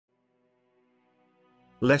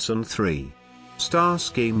Lesson 3. Star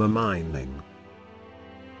Schema Mining.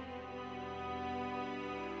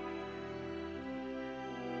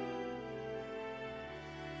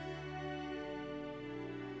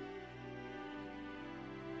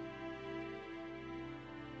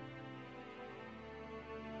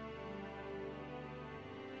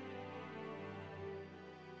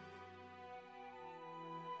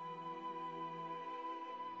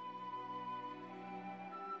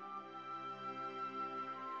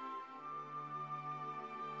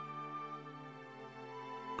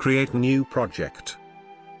 Create new project.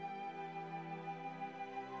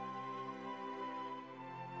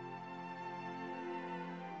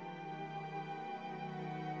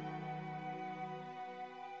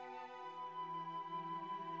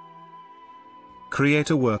 Create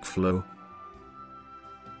a workflow.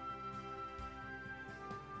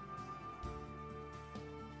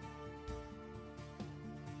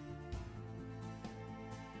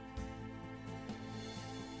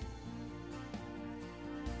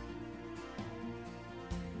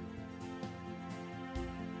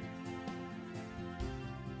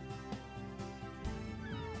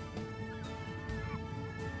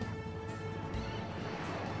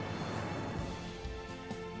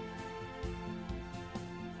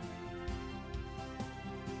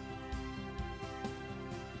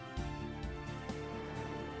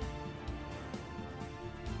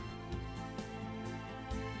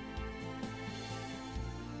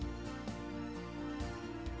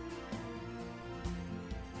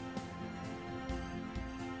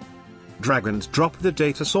 Drag and drop the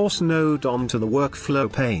data source node onto the workflow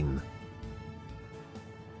pane.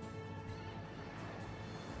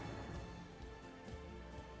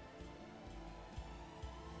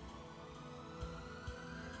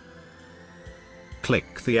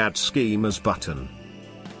 Click the Add Schemas button.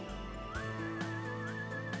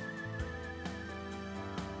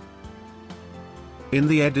 In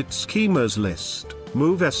the Edit Schemas list,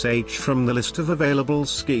 move SH from the list of available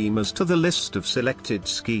schemas to the list of selected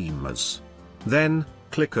schemas. Then,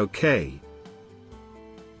 click OK.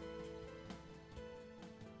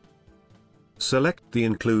 Select the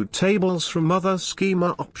Include Tables from Other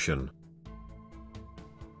Schema option.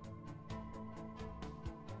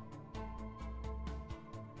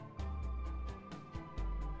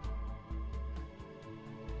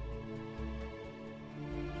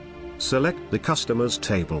 Select the Customers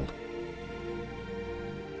table.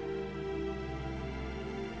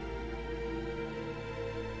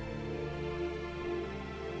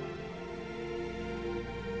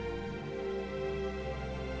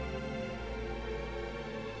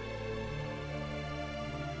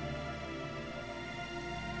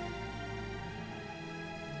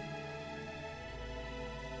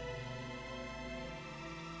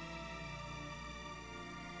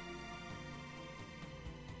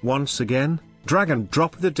 Once again, drag and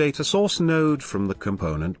drop the data source node from the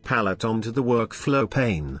component palette onto the workflow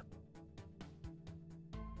pane.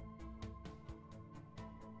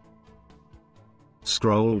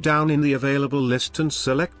 Scroll down in the available list and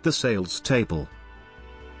select the Sales table.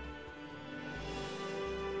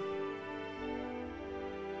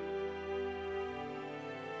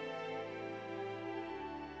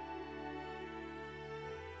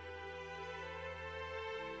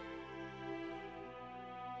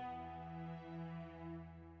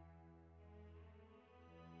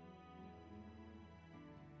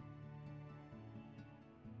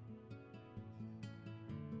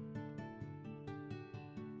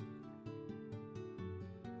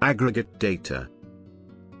 Aggregate Data.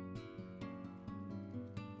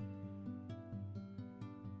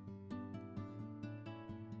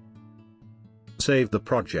 Save the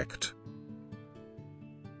project.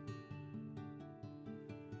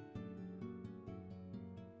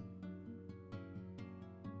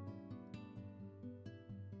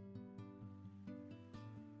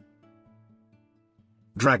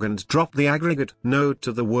 Drag and drop the aggregate node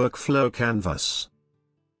to the workflow canvas.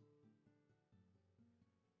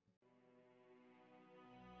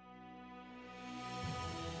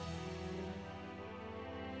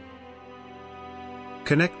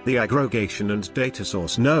 Connect the aggregation and data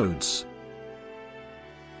source nodes.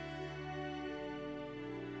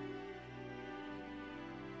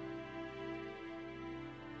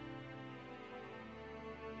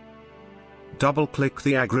 Double-click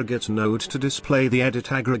the aggregate node to display the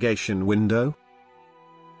Edit Aggregation window.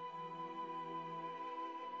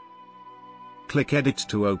 Click Edit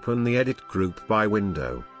to open the Edit Group By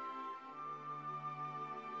window.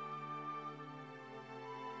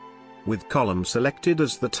 With column selected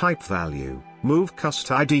as the type value, move Cust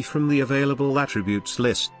ID from the Available Attributes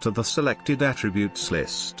list to the Selected Attributes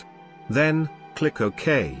list. Then, click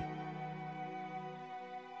OK.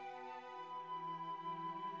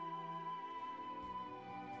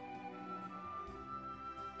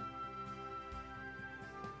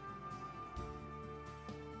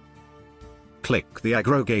 Click the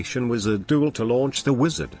Aggregation Wizard tool to launch the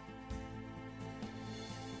wizard.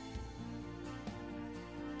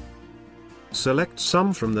 Select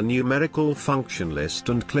Sum from the numerical function list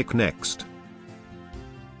and click Next.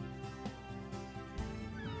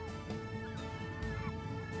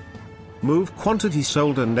 Move Quantity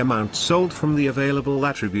Sold and Amount Sold from the Available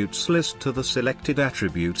Attributes list to the Selected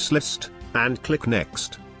Attributes list, and click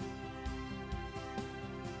Next.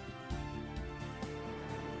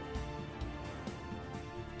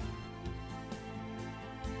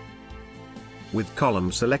 With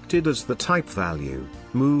column selected as the type value,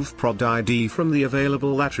 move Prod ID from the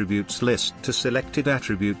Available Attributes list to Selected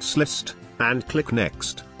Attributes list, and click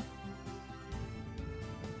Next.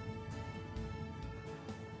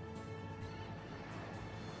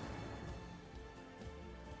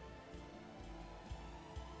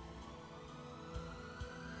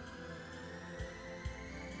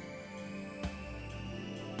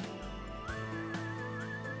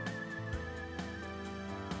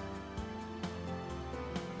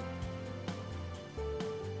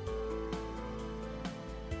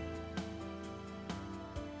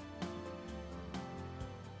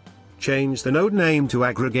 Change the node name to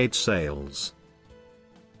Aggregate Sales.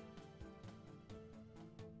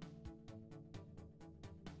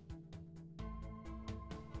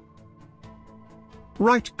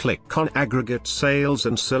 Right-click on Aggregate Sales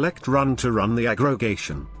and select Run to run the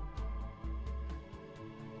aggregation.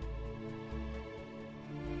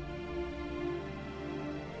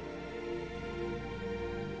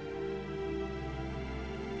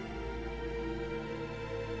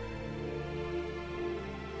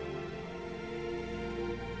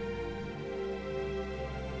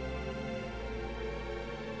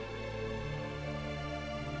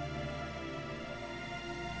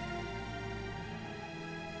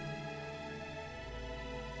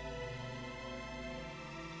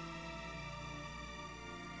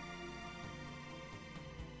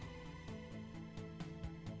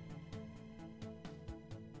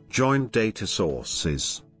 Joint data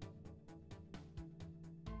sources.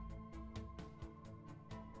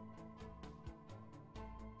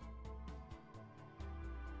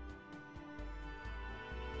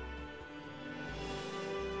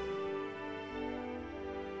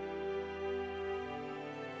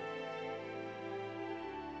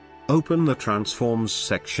 Open the Transforms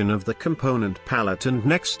section of the component palette and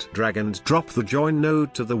next drag and drop the join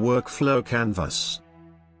node to the workflow canvas.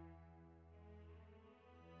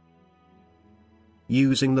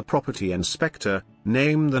 Using the Property Inspector,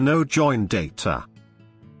 name the node Join Data.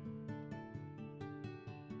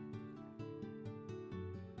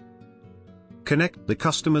 Connect the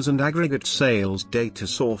Customers and Aggregate Sales data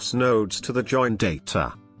source nodes to the Join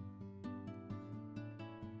Data.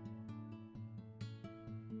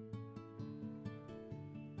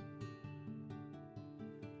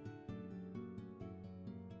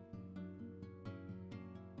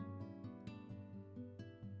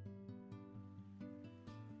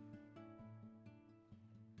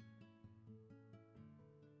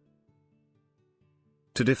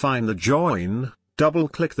 To define the join,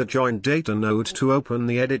 double-click the Join Data node to open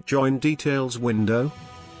the Edit Join Details window.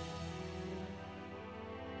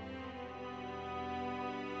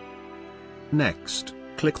 Next,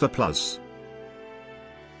 click the plus.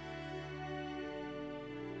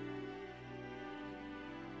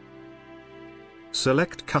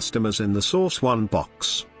 Select Customers in the Source 1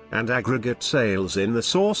 box, and Aggregate Sales in the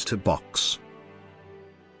Source 2 box.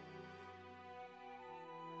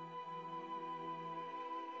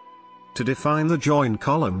 To define the join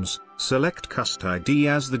columns, select Cust ID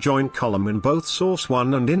as the join column in both Source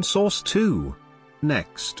 1 and in Source 2.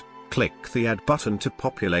 Next, click the Add button to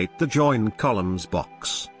populate the Join Columns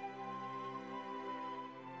box.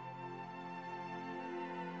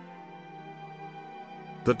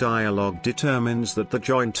 The dialog determines that the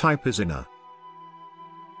join type is inner.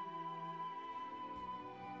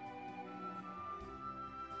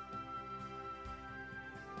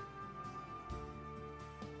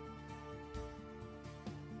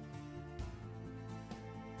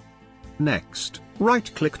 Next,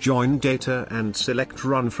 right-click Join Data and select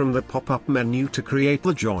Run from the pop-up menu to create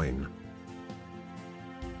the join.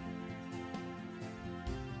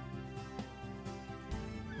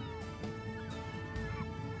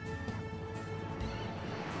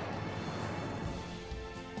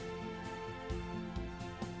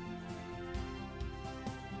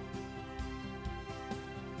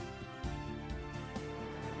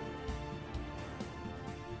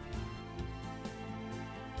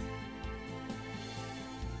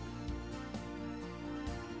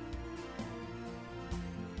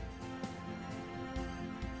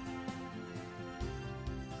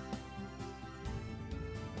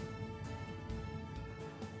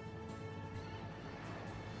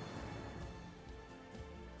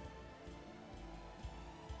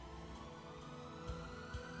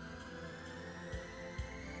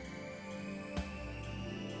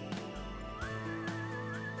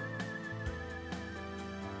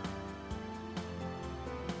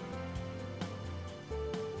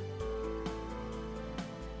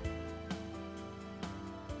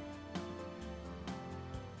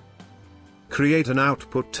 Create an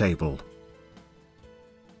output table.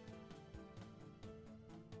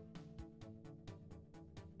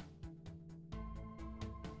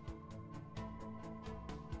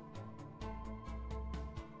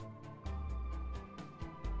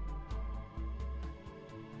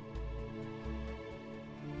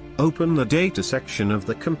 Open the data section of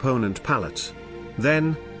the component palette.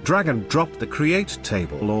 Then, drag and drop the Create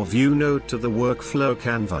Table or View node to the workflow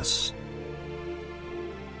canvas.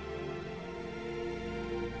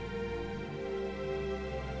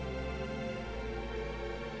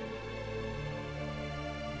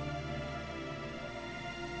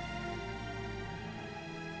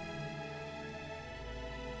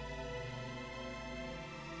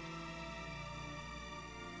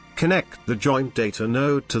 Connect the joint data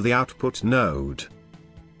node to the output node.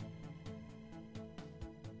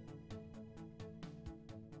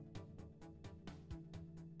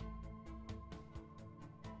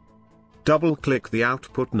 Double-click the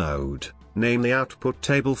output node, name the output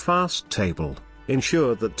table Fast Table,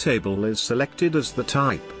 ensure that Table is selected as the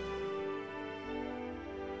type.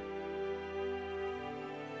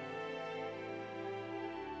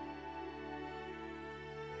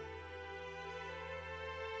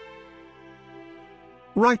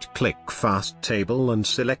 Right-click Fast Table and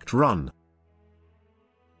select Run.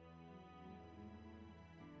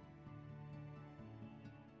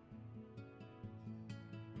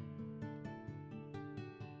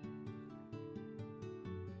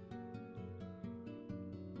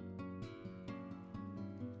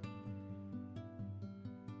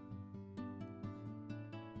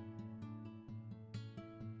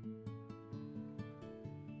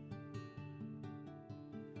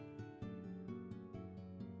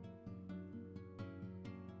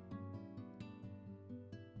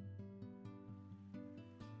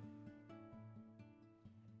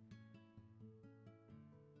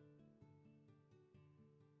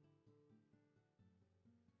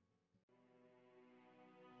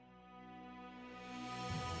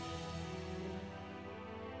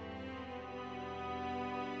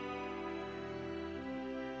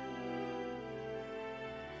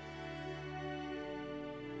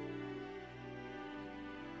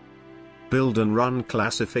 Build and run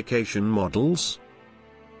classification models.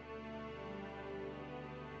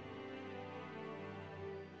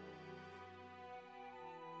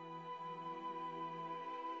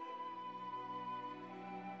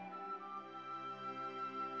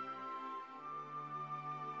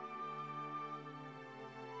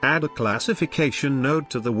 Add a classification node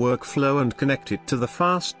to the workflow and connect it to the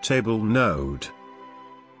Fast Table node.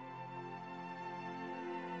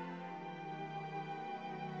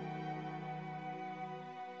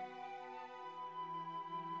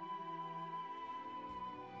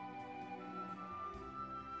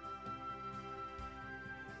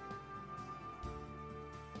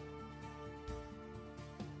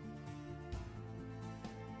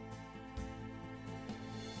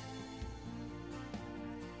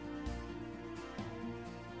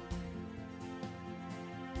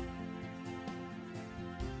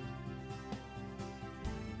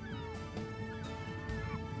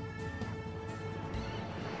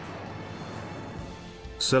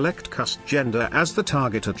 Select Cust Gender as the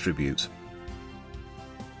target attribute.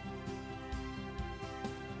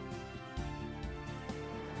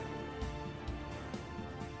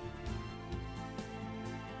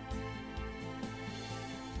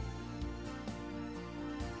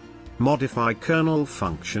 Modify kernel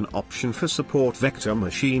function option for support vector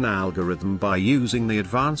machine algorithm by using the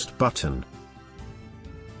Advanced button.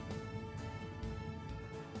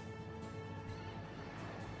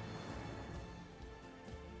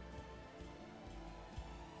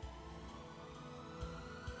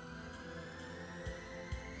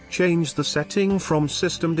 Change the setting from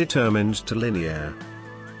system determined to linear.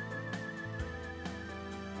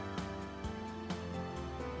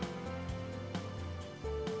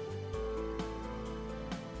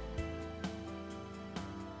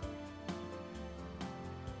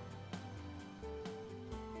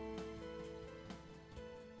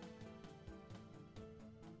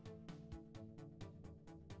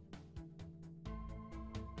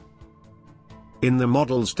 In the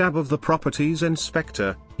Models tab of the Properties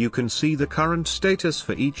Inspector, you can see the current status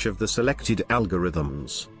for each of the selected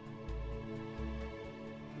algorithms.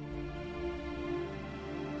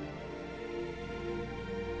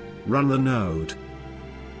 Run the node.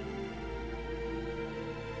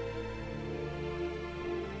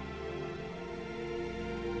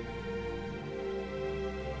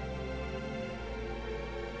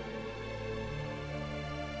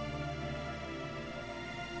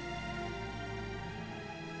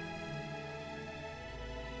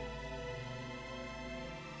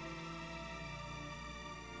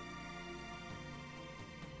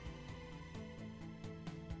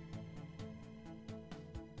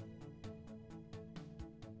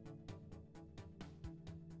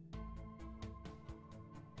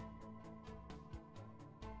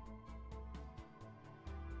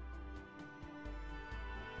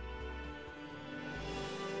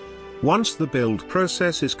 Once the build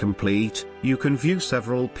process is complete, you can view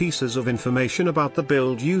several pieces of information about the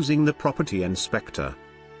build using the Property Inspector.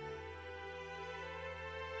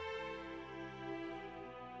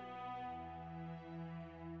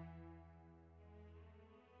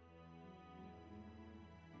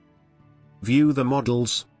 View the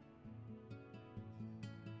models.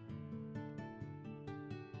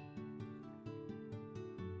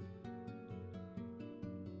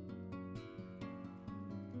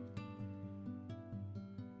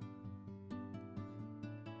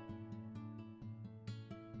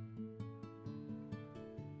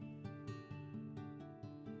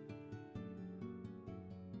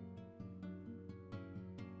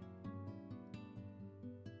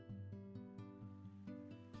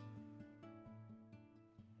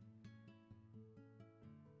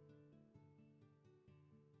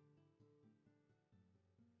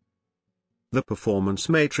 The performance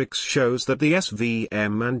matrix shows that the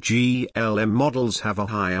SVM and GLM models have a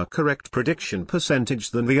higher correct prediction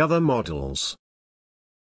percentage than the other models.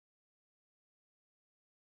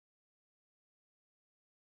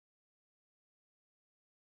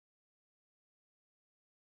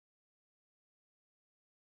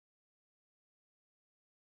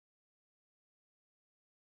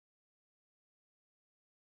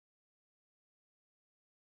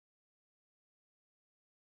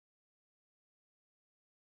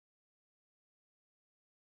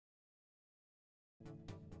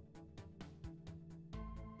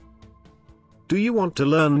 Do you want to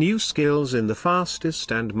learn new skills in the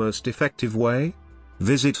fastest and most effective way?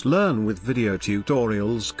 Visit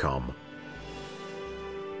learnwithvideotutorials.com.